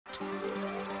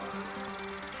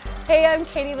Hey, I'm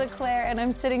Katie LeClaire, and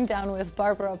I'm sitting down with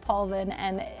Barbara Palvin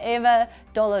and Eva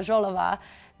Dolajolova,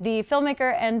 the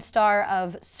filmmaker and star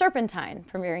of Serpentine,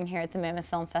 premiering here at the Mammoth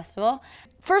Film Festival.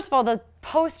 First of all, the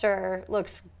poster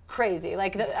looks crazy.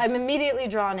 I'm immediately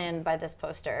drawn in by this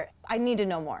poster. I need to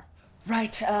know more.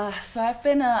 Right. So I've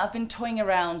been toying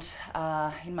around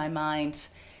in my mind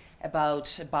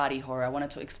about body horror. I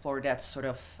wanted to explore that sort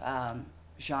of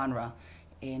genre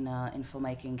in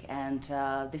filmmaking, and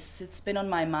it's been on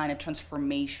my mind, a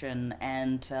transformation,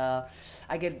 and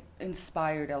I get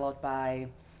inspired a lot by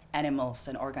animals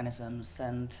and organisms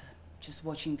and just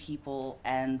watching people,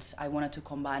 and I wanted to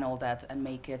combine all that and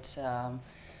make it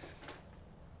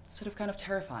sort of kind of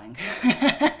terrifying.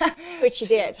 Which you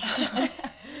did.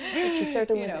 Which you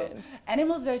certainly did.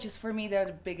 Animals, they're just, for me, they're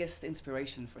the biggest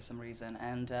inspiration for some reason,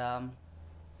 and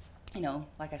you know,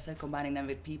 like I said, combining them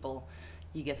with people,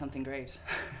 you get something great.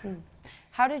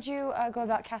 How did you go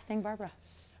about casting Barbara?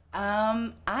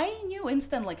 I knew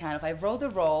instantly, kind of. I wrote the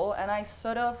role, and I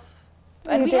sort of,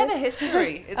 and we have a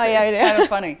history. It's, it's kind of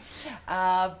funny.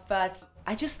 But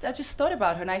I just thought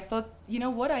about her, and I thought, you know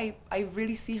what, I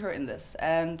really see her in this.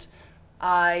 And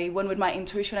I went with my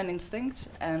intuition and instinct,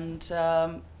 and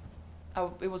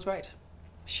it was right.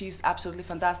 She's absolutely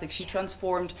fantastic. She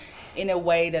transformed in a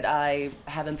way that I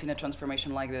haven't seen a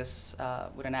transformation like this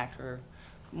with an actor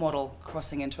model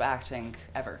crossing into acting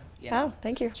ever. You know? Oh,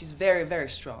 thank you. She's very, very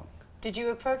strong. Did you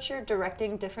approach your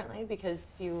directing differently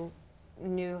because you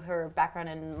knew her background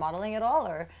in modeling at all,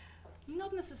 or?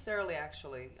 Not necessarily,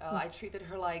 actually. I treated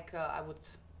her like I would,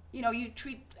 you know, you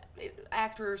treat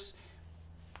actors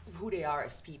who they are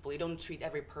as people. You don't treat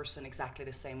every person exactly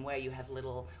the same way. You have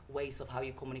little ways of how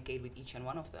you communicate with each and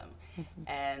one of them.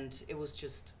 And it was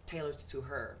just tailored to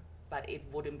her, but it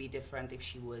wouldn't be different if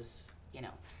she was, you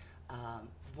know,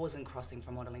 wasn't crossing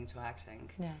from modeling to acting.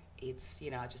 Yeah. It's,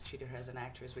 you know, I just treated her as an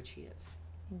actress, which she is.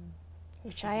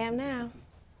 Which I am now.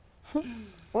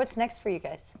 What's next for you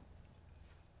guys?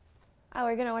 Oh,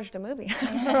 we're gonna watch the movie.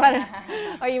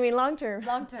 Oh, you mean long term?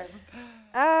 Long term.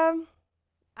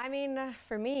 I mean,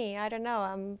 for me, I don't know.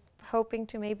 I'm hoping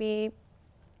to maybe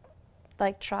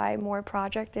like try more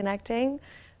project in acting.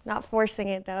 Not forcing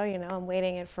it though, you know, I'm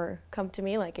waiting it for come to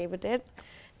me like Eva did.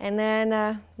 And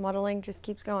then modeling just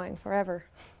keeps going forever.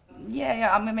 Yeah,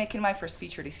 I'm making my first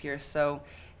feature this year, so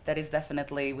that is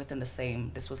definitely within the same.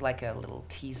 This was like a little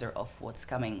teaser of what's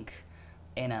coming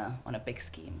in on a big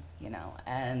scheme, you know.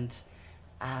 And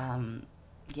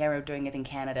yeah, we're doing it in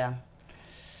Canada.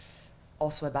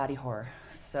 Also a body horror,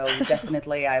 so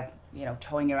definitely you know,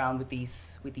 toying around with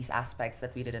these aspects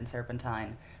that we did in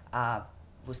Serpentine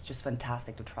was just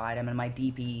fantastic to try them. And my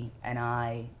DP and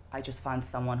I just found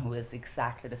someone who is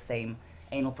exactly the same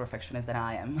anal perfectionist that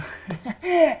I am.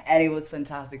 And it was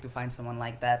fantastic to find someone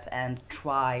like that and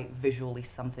try visually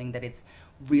something that it's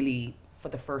really, for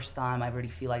the first time, I really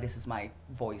feel like this is my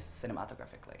voice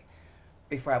cinematographically.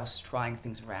 Before I was trying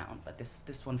things around, but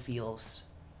this one feels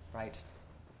right.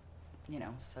 You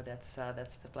know, so that's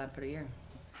the plan for the year.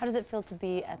 How does it feel to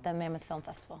be at the Mammoth Film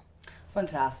Festival?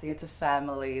 Fantastic. It's a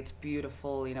family. It's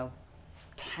beautiful. You know,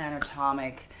 Tanner,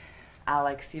 Tomic,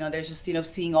 Alex. You know, they're just, you know,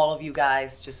 seeing all of you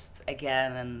guys just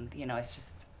again, and you know, it's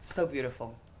just so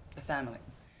beautiful. The family.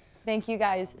 Thank you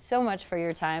guys so much for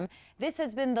your time. This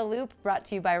has been The Loop, brought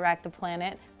to you by Rack the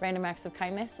Planet, Random Acts of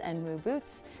Kindness, and Moo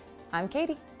Boots. I'm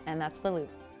Katie, and that's The Loop.